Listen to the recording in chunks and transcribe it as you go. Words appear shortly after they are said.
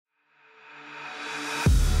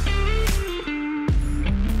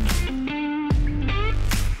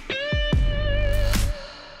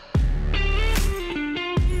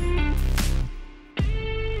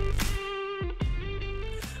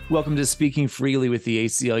Welcome to Speaking Freely with the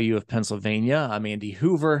ACLU of Pennsylvania. I'm Andy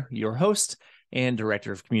Hoover, your host and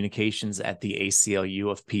Director of Communications at the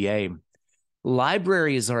ACLU of PA.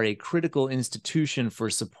 Libraries are a critical institution for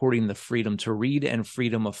supporting the freedom to read and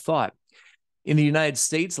freedom of thought. In the United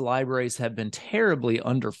States, libraries have been terribly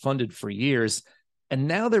underfunded for years, and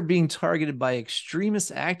now they're being targeted by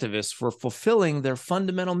extremist activists for fulfilling their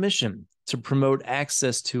fundamental mission to promote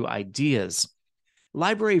access to ideas.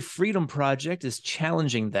 Library Freedom Project is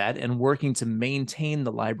challenging that and working to maintain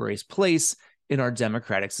the library's place in our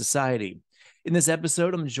democratic society. In this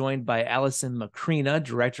episode, I'm joined by Alison Macrina,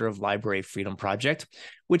 Director of Library Freedom Project,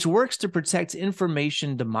 which works to protect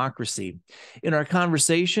information democracy. In our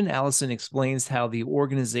conversation, Alison explains how the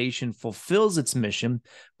organization fulfills its mission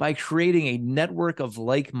by creating a network of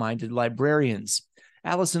like-minded librarians.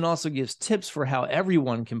 Alison also gives tips for how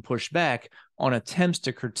everyone can push back on attempts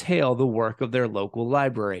to curtail the work of their local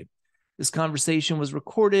library. This conversation was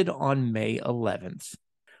recorded on May 11th.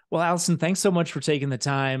 Well, Alison, thanks so much for taking the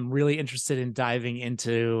time. Really interested in diving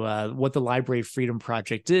into what the Library Freedom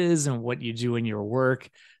Project is and what you do in your work,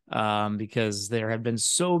 because there have been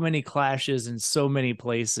so many clashes in so many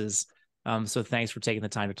places. So thanks for taking the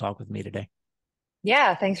time to talk with me today.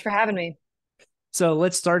 Yeah, thanks for having me. So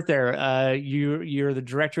let's start there. You're the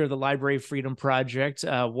director of the Library Freedom Project.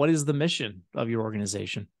 What is the mission of your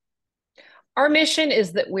organization? Our mission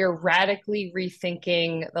is that we're radically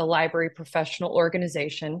rethinking the library professional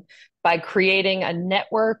organization by creating a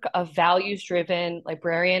network of values-driven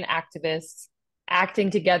librarian activists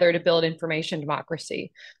acting together to build information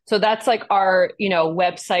democracy. So that's like our,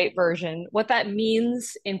 website version. What that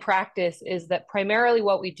means in practice is that primarily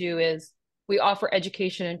what we do is we offer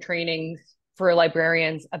education and training for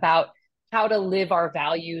librarians about how to live our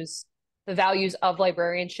values, the values of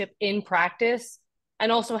librarianship in practice,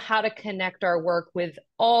 and also how to connect our work with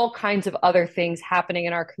all kinds of other things happening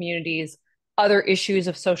in our communities, other issues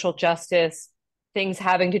of social justice, things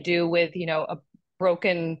having to do with, a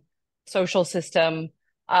broken social system,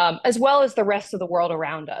 as well as the rest of the world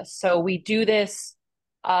around us. So we do this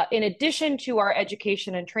in addition to our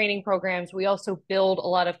education and training programs. We also build a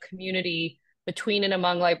lot of community between and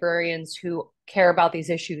among librarians who care about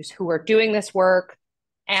these issues, who are doing this work,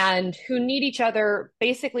 and who need each other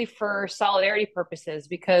basically for solidarity purposes,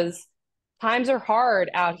 because times are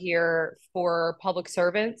hard out here for public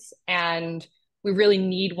servants, and we really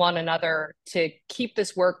need one another to keep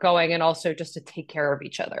this work going and also just to take care of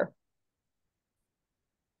each other.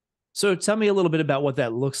 So tell me a little bit about what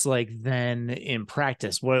that looks like then in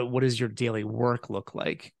practice. What does your daily work look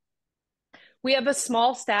like? We have a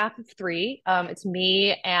small staff of three. It's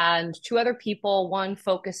me and two other people, one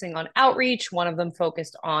focusing on outreach, one of them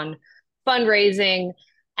focused on fundraising.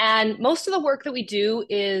 And most of the work that we do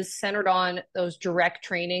is centered on those direct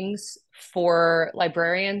trainings for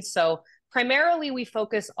librarians. So primarily we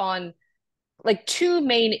focus on like two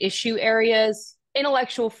main issue areas: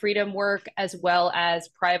 intellectual freedom work as well as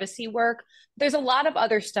privacy work. There's a lot of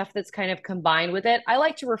other stuff that's kind of combined with it. I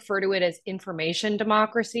like to refer to it as information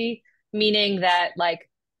democracy, meaning that like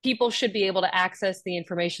people should be able to access the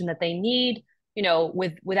information that they need,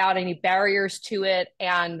 without any barriers to it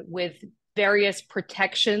and with various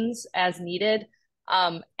protections as needed.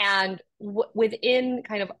 And within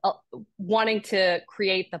kind of wanting to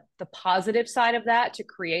create the positive side of that, to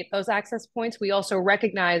create those access points, we also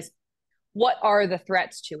recognize what are the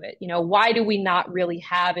threats to it. Why do we not really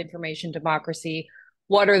have information democracy?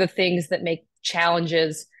 What are the things that make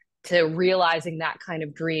challenges to realizing that kind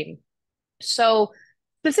of dream? So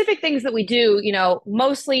specific things that we do,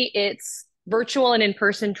 mostly it's virtual and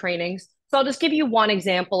in-person trainings. So I'll just give you one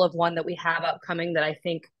example of one that we have upcoming that I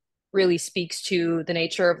think really speaks to the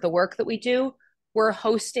nature of the work that we do. We're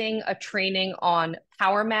hosting a training on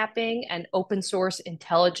power mapping and open source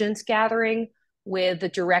intelligence gathering with the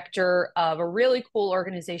director of a really cool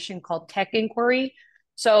organization called Tech Inquiry.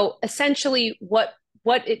 So essentially what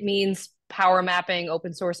it means, power mapping,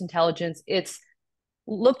 open source intelligence, it's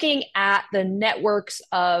looking at the networks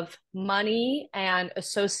of money and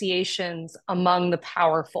associations among the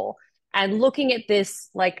powerful and looking at this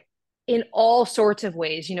like in all sorts of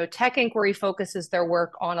ways. Tech Inquiry focuses their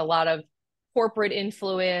work on a lot of corporate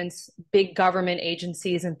influence, big government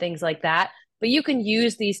agencies and things like that. But you can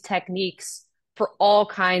use these techniques for all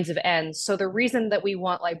kinds of ends. So the reason that we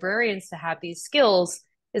want librarians to have these skills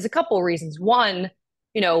is a couple of reasons. One,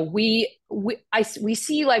 we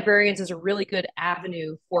see librarians as a really good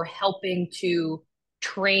avenue for helping to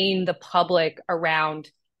train the public around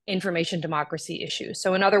information democracy issues.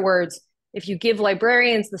 So in other words, if you give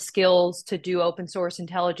librarians the skills to do open source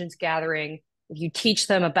intelligence gathering, if you teach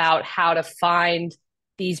them about how to find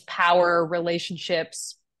these power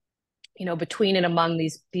relationships between and among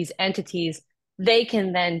these entities, they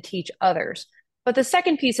can then teach others. But the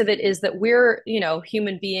second piece of it is that we're,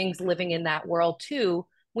 human beings living in that world too.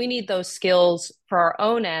 We need those skills for our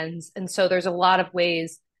own ends. And so there's a lot of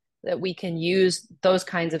ways that we can use those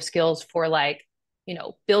kinds of skills for, like,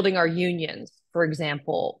 building our unions, for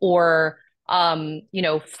example, or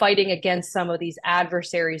fighting against some of these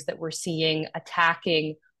adversaries that we're seeing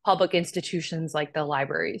attacking public institutions like the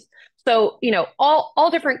libraries. So, all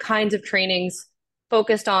different kinds of trainings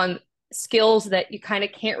focused on skills that you kind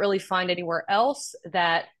of can't really find anywhere else,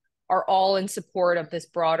 that are all in support of this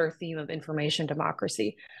broader theme of information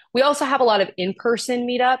democracy. We also have a lot of in-person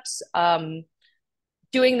meetups,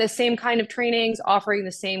 doing the same kind of trainings, offering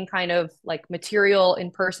the same kind of like material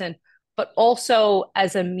in person, but also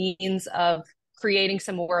as a means of creating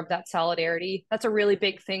some more of that solidarity. That's a really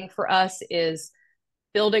big thing for us, is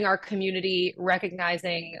building our community,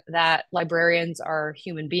 recognizing that librarians are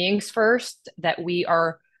human beings first, that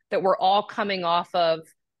we're all coming off of,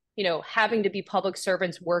 having to be public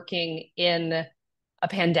servants working in a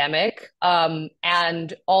pandemic,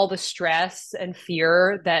 and all the stress and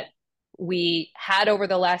fear that we had over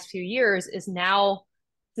the last few years is now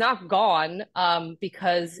not gone,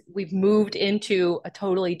 because we've moved into a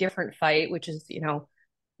totally different fight, which is,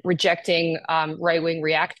 rejecting right-wing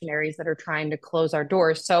reactionaries that are trying to close our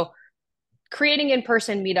doors. So creating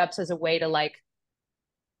in-person meetups as a way to, like,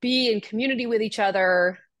 be in community with each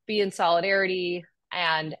other, be in solidarity,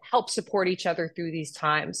 and help support each other through these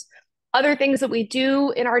times. Other things that we do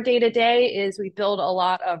in our day-to-day is we build a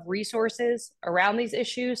lot of resources around these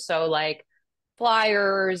issues. So, like,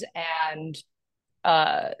 flyers and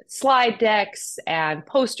slide decks and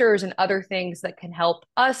posters and other things that can help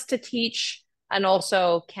us to teach, and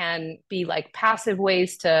also can be like passive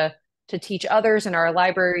ways to teach others in our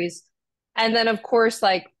libraries. And then, of course,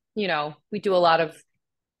 like, we do a lot of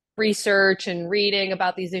research and reading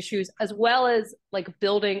about these issues, as well as like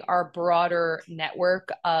building our broader network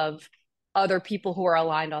of other people who are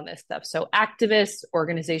aligned on this stuff. So activists,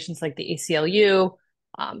 organizations like the ACLU,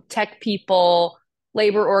 tech people,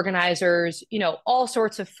 labor organizers, all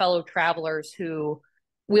sorts of fellow travelers who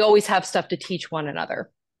we always have stuff to teach one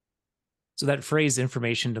another. So that phrase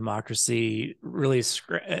information democracy really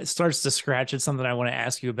starts to scratch at something I want to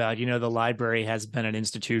ask you about. The library has been an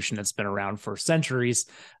institution that's been around for centuries.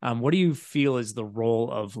 What do you feel is the role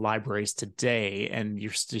of libraries today? And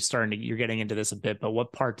you're getting into this a bit, but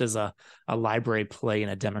what part does a library play in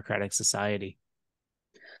a democratic society?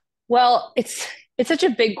 Well, it's such a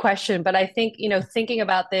big question, but I think, thinking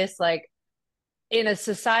about this, like, in a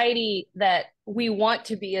society that we want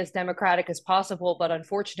to be as democratic as possible, but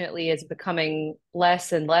unfortunately is becoming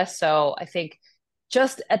less and less so, I think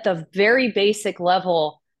just at the very basic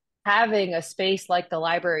level, having a space like the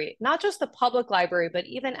library, not just the public library, but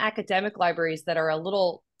even academic libraries that are a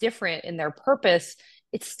little different in their purpose,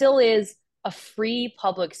 it still is a free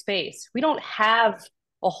public space. We don't have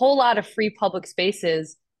a whole lot of free public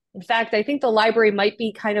spaces. In fact, I think the library might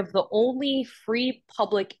be kind of the only free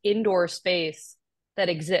public indoor space that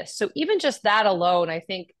exists. So even just that alone, I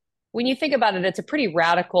think when you think about it, it's a pretty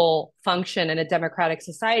radical function in a democratic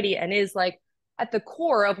society, and is like at the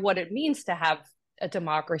core of what it means to have a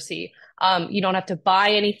democracy. You don't have to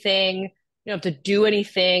buy anything. You don't have to do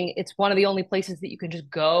anything. It's one of the only places that you can just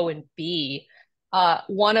go and be.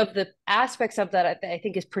 One of the aspects of that I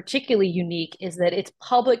think is particularly unique is that it's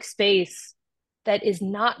public space that is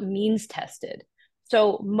not means tested.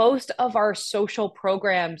 So most of our social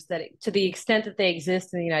programs, that to the extent that they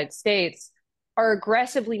exist in the United States, are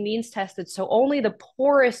aggressively means tested. So only the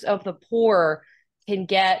poorest of the poor can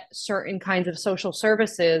get certain kinds of social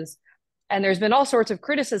services. And there's been all sorts of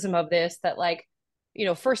criticism of this, that, like,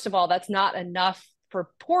 first of all, that's not enough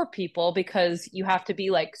for poor people, because you have to be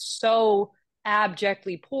like so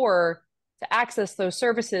abjectly poor to access those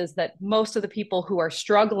services that most of the people who are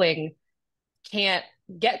struggling can't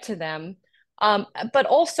get to them. But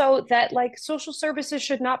also that, like, social services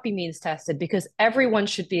should not be means tested, because everyone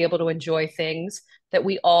should be able to enjoy things that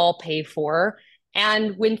we all pay for.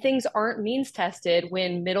 And when things aren't means tested,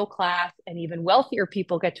 when middle class and even wealthier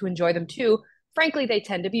people get to enjoy them too, frankly, they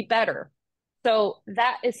tend to be better. So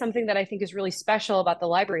that is something that I think is really special about the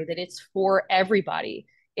library, that it's for everybody.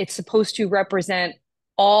 It's supposed to represent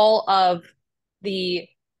all of the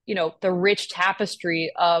the rich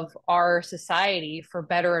tapestry of our society, for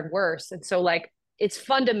better and worse. And so, like, its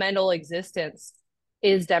fundamental existence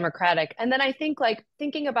is democratic. And then I think, like,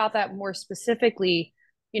 thinking about that more specifically,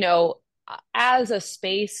 as a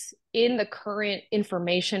space in the current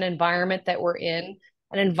information environment that we're in,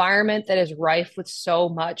 an environment that is rife with so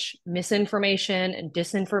much misinformation and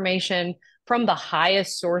disinformation from the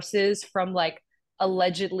highest sources, from like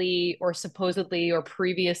allegedly or supposedly or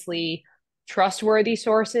previously trustworthy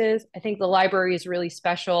sources. I think the library is really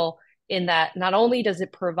special in that not only does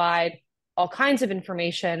it provide all kinds of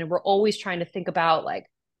information, and we're always trying to think about like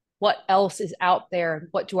what else is out there and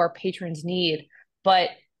what do our patrons need, but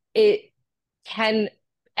it can,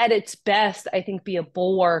 at its best, I think, be a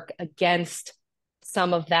bulwark against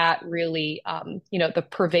some of that really, the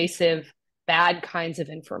pervasive bad kinds of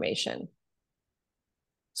information.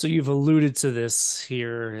 So you've alluded to this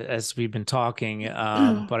here as we've been talking,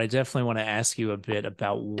 but I definitely want to ask you a bit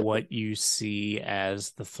about what you see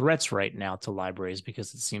as the threats right now to libraries,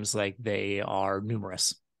 because it seems like they are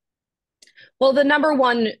numerous. Well, the number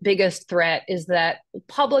one biggest threat is that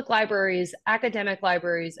public libraries, academic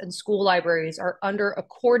libraries, and school libraries are under a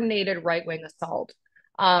coordinated right-wing assault.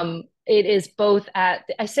 It is both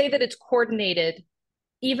I say that it's coordinated,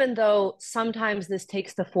 even though sometimes this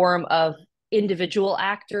takes the form of individual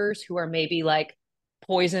actors who are maybe like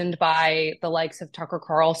poisoned by the likes of Tucker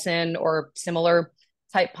Carlson or similar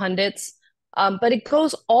type pundits. But it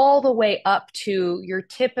goes all the way up to your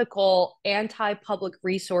typical anti-public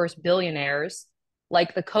resource billionaires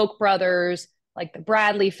like the Koch brothers, like the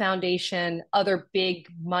Bradley Foundation, other big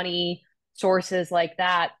money sources like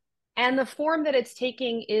that. And the form that it's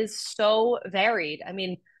taking is so varied. I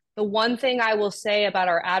mean, the one thing I will say about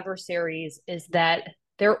our adversaries is that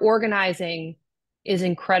their organizing is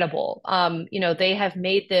incredible. They have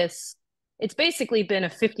made this, it's basically been a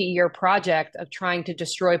 50-year project of trying to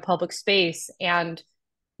destroy public space. And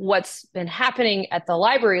what's been happening at the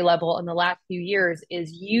library level in the last few years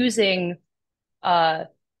is using anti-gay,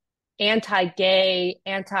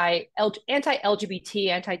 anti-LGBT,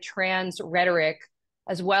 anti-trans rhetoric,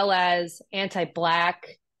 as well as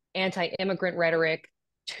anti-Black, anti-immigrant rhetoric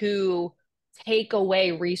to take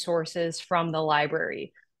away resources from the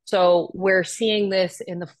library. So we're seeing this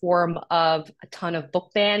in the form of a ton of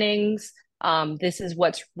book bannings. This is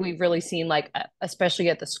what we've really seen, like especially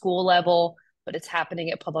at the school level, but it's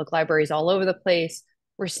happening at public libraries all over the place.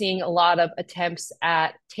 We're seeing a lot of attempts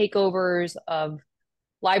at takeovers of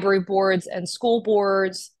library boards and school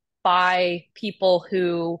boards by people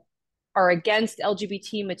who are against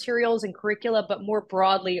LGBT materials and curricula, but more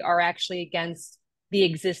broadly are actually against the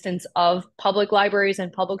existence of public libraries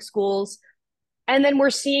and public schools. And then we're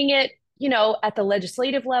seeing it, at the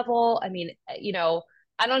legislative level. I mean,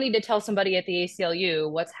 I don't need to tell somebody at the ACLU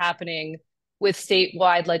what's happening with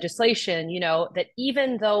statewide legislation, that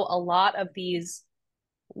even though a lot of these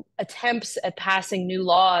attempts at passing new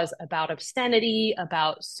laws about obscenity,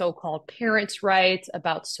 about so-called parents' rights,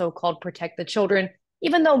 about so-called protect the children,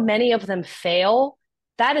 even though many of them fail,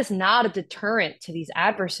 that is not a deterrent to these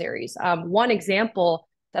adversaries. One example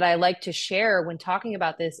that I like to share when talking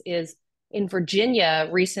about this is in Virginia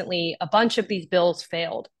recently, a bunch of these bills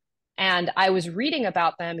failed. And I was reading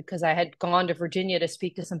about them because I had gone to Virginia to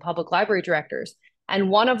speak to some public library directors. And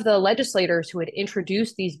one of the legislators who had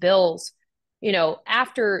introduced these bills,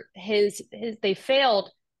 after they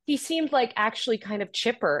failed, he seemed like actually kind of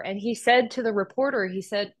chipper. And he said to the reporter, he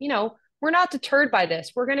said, we're not deterred by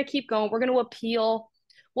this. We're going to keep going. We're going to appeal.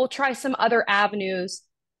 We'll try some other avenues.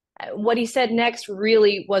 What he said next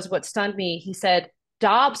really was what stunned me. He said,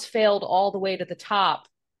 Dobbs failed all the way to the top,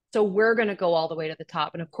 so we're going to go all the way to the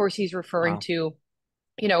top. And of course, he's referring to,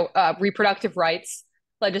 reproductive rights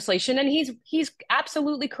legislation. And he's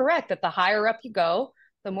absolutely correct that the higher up you go,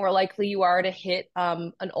 the more likely you are to hit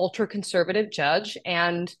an ultra conservative judge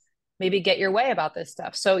and maybe get your way about this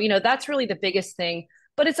stuff. So, that's really the biggest thing.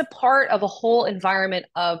 But it's a part of a whole environment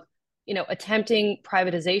of, attempting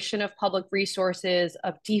privatization of public resources,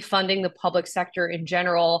 of defunding the public sector in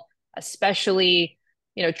general, especially,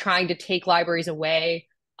 trying to take libraries away,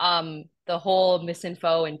 the whole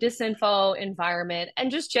misinfo and disinfo environment,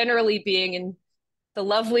 and just generally being in the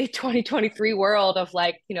lovely 2023 world of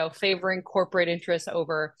favoring corporate interests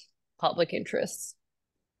over public interests.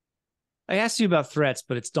 I asked you about threats,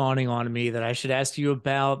 but it's dawning on me that I should ask you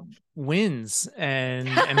about wins and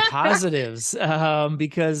positives,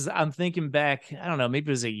 because I'm thinking back, I don't know, maybe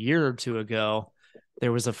it was a year or two ago,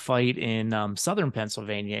 there was a fight in southern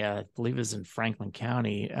Pennsylvania, I believe it was in Franklin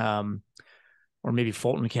County, or maybe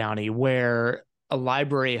Fulton County, where a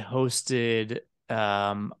library hosted,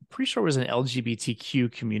 pretty sure it was an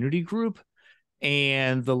LGBTQ community group,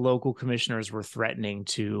 and the local commissioners were threatening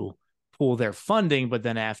to pull their funding, but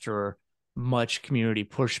then after much community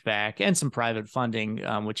pushback and some private funding,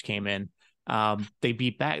 which came in, they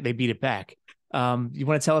beat it back. You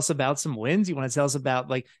want to tell us about some wins? You want to tell us about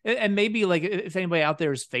and maybe if anybody out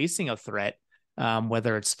there is facing a threat,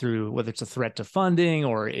 whether it's a threat to funding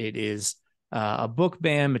or it is a book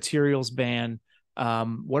ban, materials ban.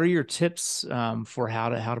 What are your tips for how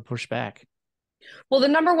to push back? Well, the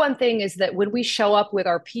number one thing is that when we show up with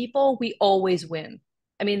our people, we always win.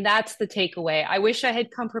 I mean, that's the takeaway. I wish I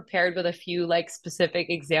had come prepared with a few like specific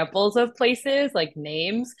examples of places, like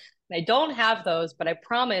names. I don't have those, but I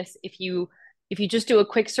promise if you just do a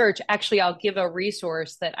quick search, actually I'll give a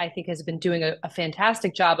resource that I think has been doing a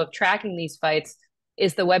fantastic job of tracking these fights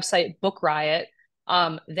is the website Book Riot.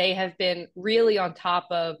 They have been really on top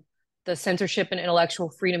of the censorship and intellectual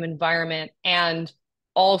freedom environment and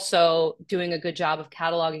also doing a good job of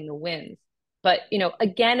cataloging the wins. But,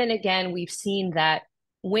 again and again, we've seen that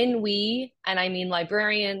when we, and I mean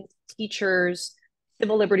librarians, teachers,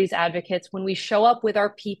 civil liberties advocates, when we show up with our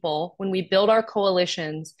people, when we build our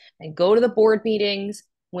coalitions and go to the board meetings,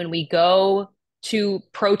 when we go to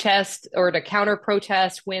protest or to counter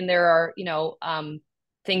protest, when there are,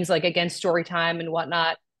 things like against story time and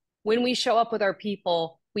whatnot, when we show up with our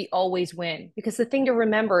people, we always win. Because the thing to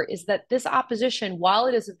remember is that this opposition, while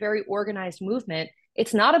it is a very organized movement,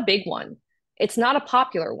 it's not a big one. It's not a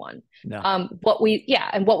popular one. No. What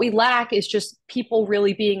we lack is just people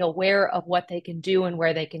really being aware of what they can do and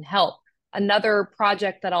where they can help. Another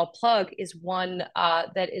project that I'll plug is one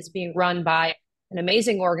that is being run by an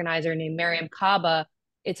amazing organizer named Miriam Kaba.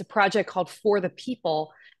 It's a project called For the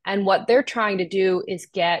People. And what they're trying to do is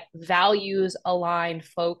get values aligned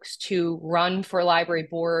folks to run for library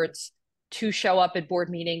boards, to show up at board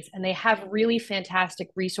meetings. And they have really fantastic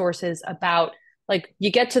resources about, like,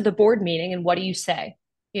 you get to the board meeting and what do you say?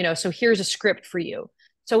 So here's a script for you.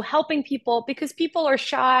 So helping people, because people are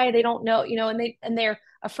shy, they don't know, and they're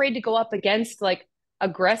afraid to go up against like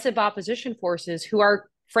aggressive opposition forces who are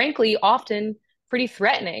frankly often pretty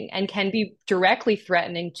threatening and can be directly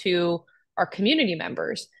threatening to our community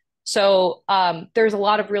members. So there's a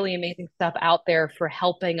lot of really amazing stuff out there for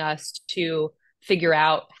helping us to figure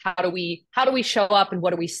out how do we show up and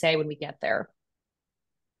what do we say when we get there.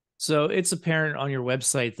 So it's apparent on your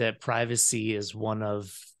website that privacy is one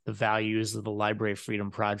of the values of the Library Freedom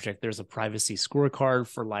Project. There's a privacy scorecard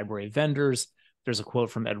for library vendors. There's a quote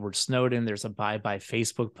from Edward Snowden. There's a bye-bye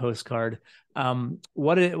Facebook postcard.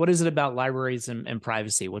 What is it about libraries and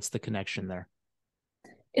privacy? What's the connection there?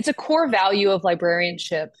 It's a core value of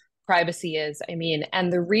librarianship. Privacy is,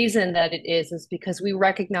 and the reason that it is because we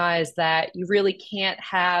recognize that you really can't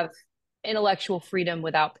have intellectual freedom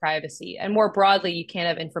without privacy. And more broadly, you can't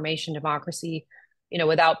have information democracy,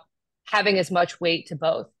 without having as much weight to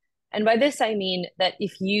both. And by this, I mean that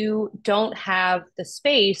if you don't have the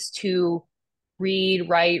space to read,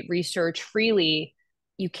 write, research freely,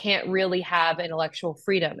 you can't really have intellectual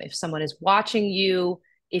freedom. If someone is watching you,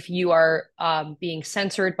 if you are being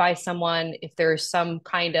censored by someone, if there's some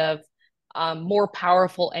kind of more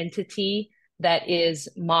powerful entity that is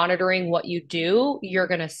monitoring what you do, you're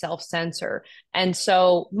going to self-censor. And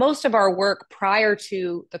so most of our work prior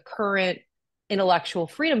to the current intellectual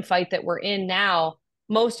freedom fight that we're in now,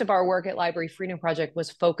 most of our work at Library Freedom Project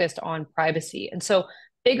was focused on privacy. And so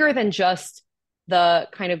bigger than just the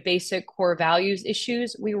kind of basic core values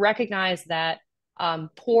issues, we recognize that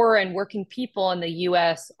poor and working people in the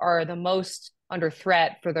US are the most under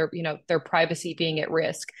threat for their privacy being at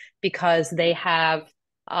risk because they have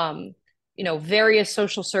various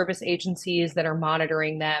social service agencies that are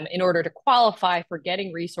monitoring them. In order to qualify for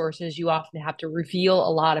getting resources, you often have to reveal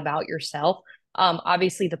a lot about yourself.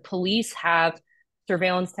 Obviously, the police have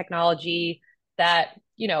surveillance technology that,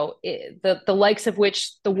 the likes of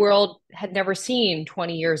which the world had never seen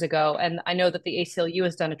 20 years ago. And I know that the ACLU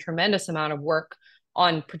has done a tremendous amount of work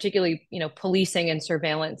on particularly, policing and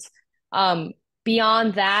surveillance.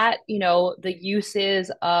 Beyond that, the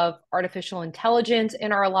uses of artificial intelligence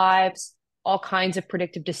in our lives, all kinds of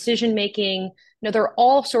predictive decision making. There are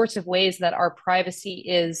all sorts of ways that our privacy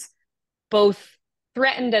is both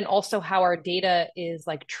threatened and also how our data is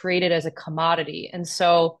like traded as a commodity. And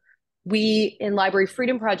so we in Library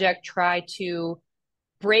Freedom Project try to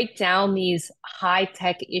break down these high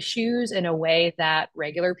tech issues in a way that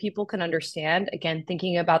regular people can understand. Again,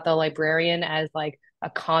 thinking about the librarian as like a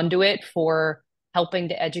conduit for helping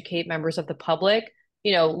to educate members of the public,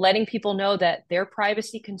 letting people know that their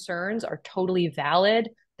privacy concerns are totally valid,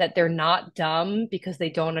 that they're not dumb because they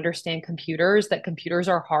don't understand computers, that computers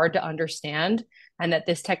are hard to understand, and that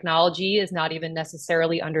this technology is not even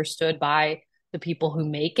necessarily understood by the people who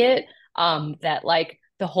make it, that like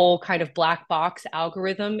the whole kind of black box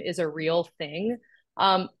algorithm is a real thing.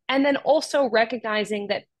 And then also recognizing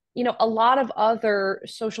that, a lot of other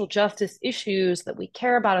social justice issues that we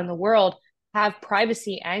care about in the world have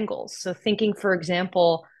privacy angles. So thinking, for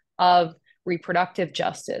example, of reproductive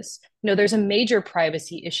justice. There's a major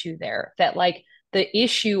privacy issue there, that like the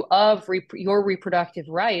issue of your reproductive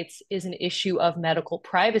rights is an issue of medical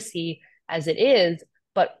privacy as it is,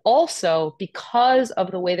 but also because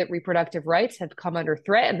of the way that reproductive rights have come under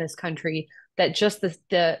threat in this country, that just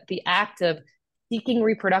the act of seeking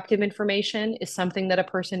reproductive information is something that a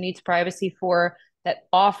person needs privacy for, that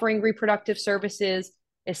offering reproductive services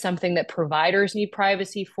is something that providers need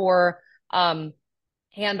privacy for, and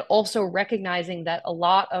also recognizing that a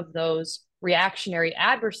lot of those reactionary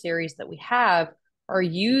adversaries that we have are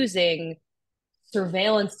using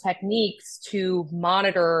surveillance techniques to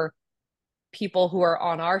monitor people who are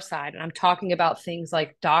on our side. And I'm talking about things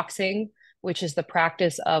like doxing, which is the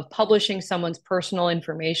practice of publishing someone's personal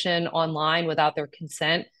information online without their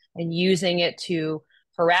consent and using it to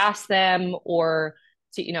harass them or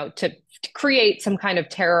to create some kind of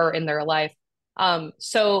terror in their life.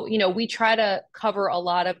 So we try to cover a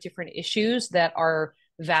lot of different issues that are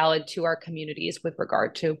valid to our communities with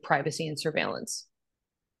regard to privacy and surveillance.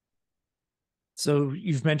 So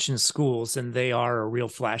you've mentioned schools, and they are a real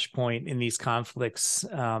flashpoint in these conflicts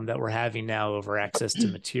that we're having now over access to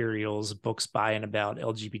materials. Books by and about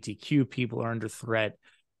LGBTQ people are under threat.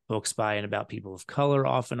 Books by and about people of color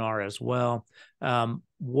often are as well.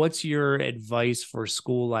 What's your advice for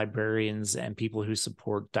school librarians and people who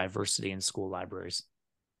support diversity in school libraries?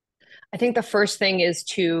 I think the first thing is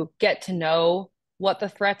to get to know what the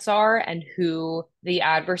threats are and who the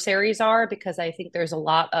adversaries are, because I think there's a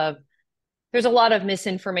lot of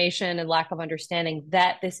misinformation and lack of understanding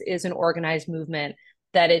that this is an organized movement,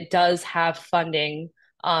 that it does have funding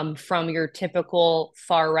from your typical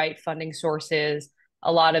far-right funding sources.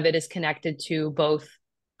 A lot of it is connected to both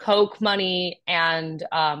Koch money and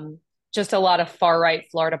just a lot of far-right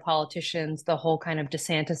Florida politicians, the whole kind of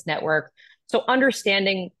DeSantis network. So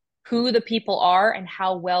understanding who the people are and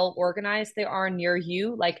how well organized they are near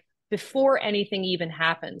you, like before anything even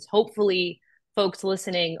happens. Hopefully, folks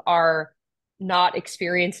listening are not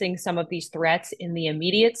experiencing some of these threats in the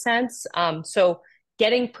immediate sense. So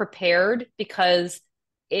getting prepared, because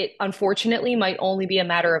it unfortunately might only be a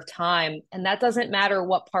matter of time. And that doesn't matter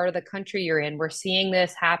what part of the country you're in. We're seeing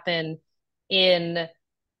this happen in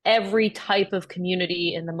every type of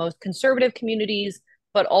community, in the most conservative communities,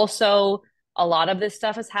 but also a lot of this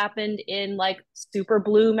stuff has happened in like super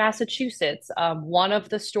blue Massachusetts. One of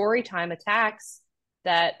the Storytime attacks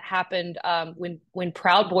that happened when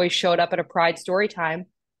Proud Boys showed up at a Pride Storytime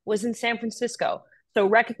was in San Francisco. So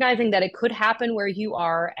recognizing that it could happen where you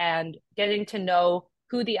are and getting to know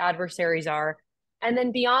who the adversaries are. And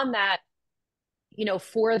then beyond that,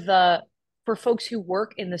 for folks who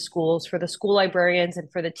work in the schools, for the school librarians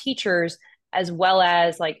and for the teachers, as well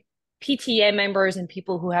as like PTA members and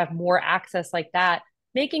people who have more access like that,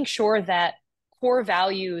 making sure that core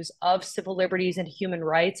values of civil liberties and human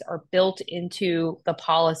rights are built into the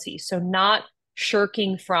policy. So not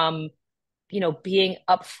shirking from, being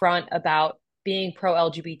upfront about being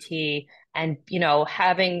pro-LGBT and,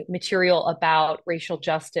 having material about racial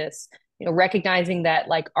justice, recognizing that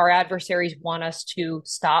like our adversaries want us to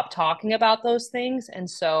stop talking about those things. And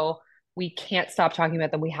so we can't stop talking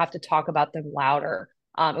about them. We have to talk about them louder.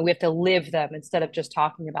 And we have to live them instead of just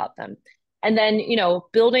talking about them. And then,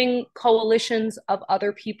 building coalitions of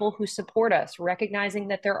other people who support us, recognizing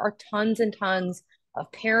that there are tons and tons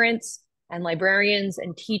of parents and librarians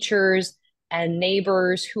and teachers and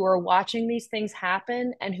neighbors who are watching these things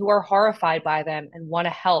happen and who are horrified by them and want to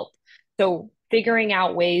help. So figuring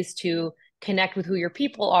out ways to connect with who your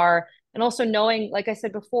people are, and also knowing, like I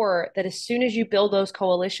said before, that as soon as you build those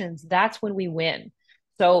coalitions, that's when we win.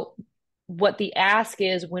 So what the ask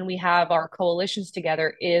is when we have our coalitions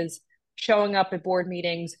together is showing up at board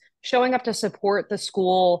meetings, showing up to support the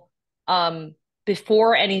school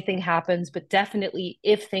before anything happens, but definitely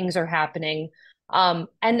if things are happening. And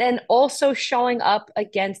then also showing up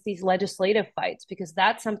against these legislative fights, because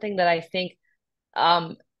that's something that I think,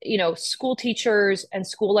 school teachers and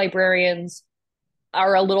school librarians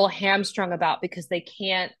are a little hamstrung about, because they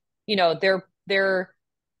can't, they're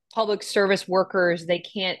public service workers. They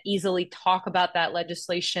can't easily talk about that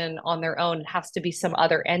legislation on their own. It has to be some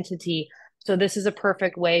other entity. So this is a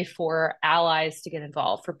perfect way for allies to get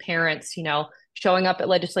involved, for parents, showing up at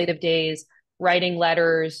legislative days, writing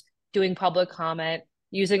letters, doing public comment,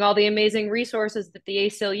 using all the amazing resources that the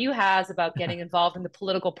ACLU has about getting involved in the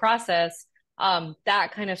political process.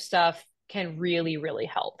 That kind of stuff can really, really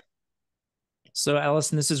help. So,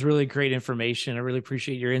 Alison, this is really great information. I really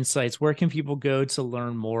appreciate your insights. Where can people go to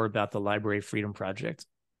learn more about the Library Freedom Project?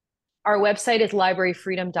 Our website is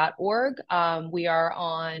libraryfreedom.org. We are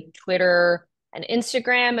on Twitter, and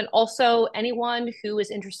Instagram. And also, anyone who is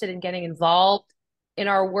interested in getting involved in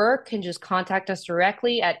our work can just contact us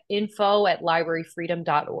directly at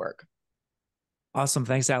info@libraryfreedom.org. Awesome.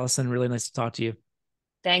 Thanks, Alison. Really nice to talk to you.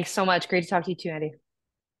 Thanks so much. Great to talk to you too, Andy.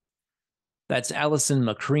 That's Alison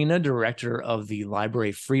Macrina, director of the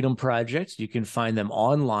Library Freedom Project. You can find them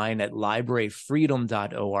online at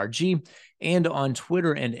libraryfreedom.org and on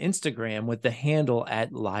Twitter and Instagram with the handle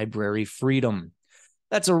 @libraryfreedom.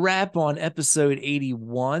 That's a wrap on episode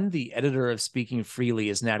 81. The editor of Speaking Freely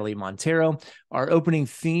is Natalie Montero. Our opening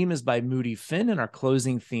theme is by Moody Finn, and our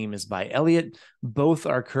closing theme is by Elliot. Both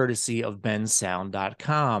are courtesy of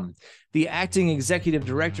bensound.com. The acting executive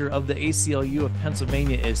director of the ACLU of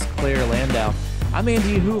Pennsylvania is Claire Landau. I'm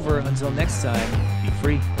Andy Hoover. Until next time, be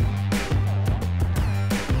free.